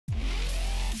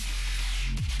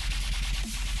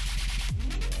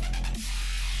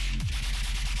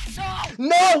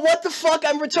No, what the fuck?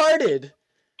 I'm retarded.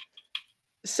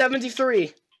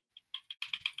 73.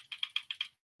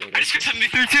 I just got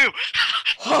 73 too.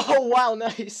 Oh wow,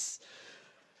 nice.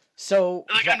 So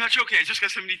Like I'm not joking. I just got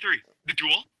 73. The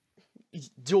dual.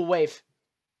 Dual wave.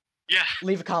 Yeah.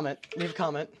 Leave a comment. Leave a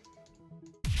comment.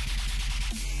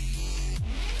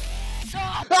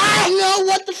 Ah, no!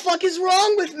 What the fuck is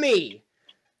wrong with me?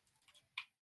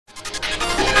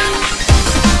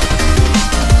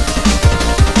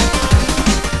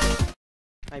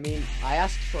 I mean, I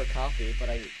asked for a copy, but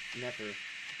I never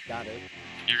got it.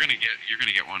 You're gonna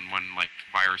get one when like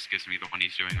Virus gives me the one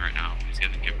he's doing right now. He's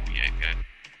gonna give me it. Okay.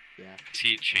 Yeah.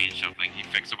 He changed something. He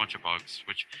fixed a bunch of bugs,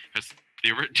 which has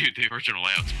the original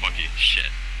layout's buggy as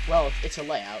shit. Well, it's a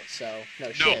layout, so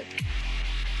no shit.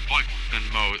 Bug than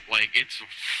most. Like it's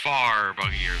far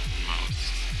buggier than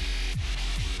most.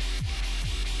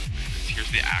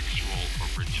 Here's the actual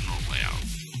original layout.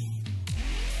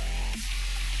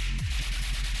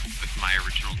 With my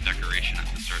original decoration at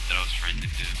the start that I was trying to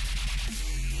do.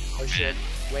 Oh shit.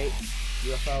 Wait.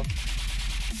 UFO.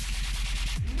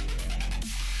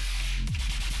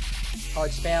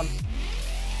 Hard spam.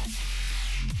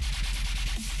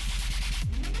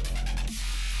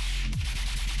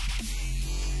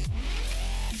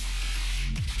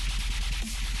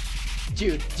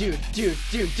 Dude.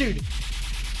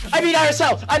 I beat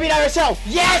IRSL! I beat IRSL!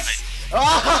 Yes!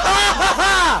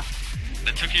 That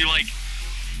took you like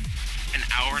an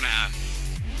hour and a half.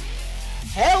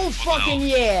 Hell fucking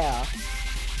yeah!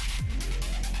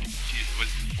 Jeez, was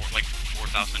it like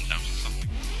 4,000 gems or something?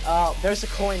 There's a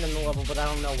coin in the level, but I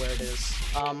don't know where it is.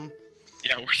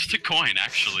 Yeah, where's the coin,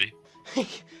 actually?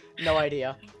 No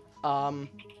idea. I'm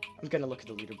gonna look at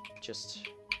the leader, just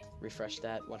refresh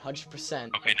that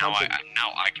 100%. Okay, now I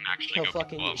can actually go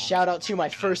fucking level. shout out to my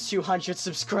first 200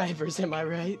 subscribers, am I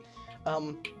right?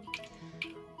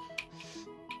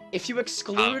 If you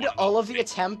exclude all of the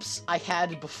attempts I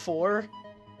had before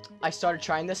I started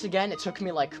trying this again, it took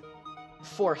me like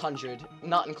 400,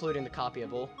 not including the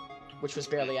copyable, which was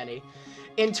barely any.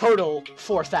 In total,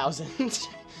 4,000. Dude.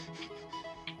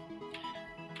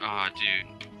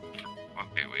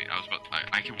 Okay, wait, I was about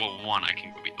I can, well, one, I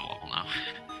can go beat the level now.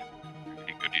 I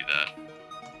can go do that.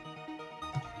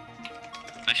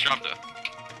 Nice job, though.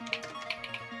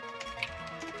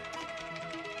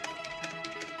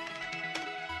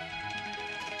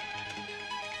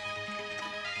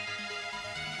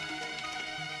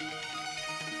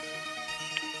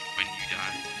 When you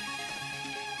die.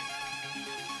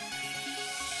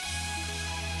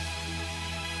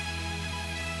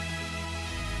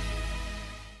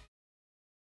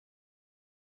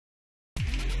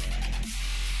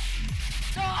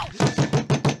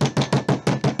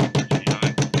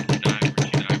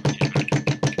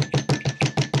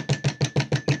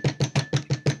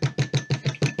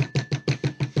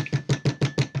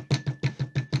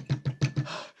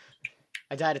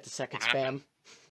 I died at the second spam.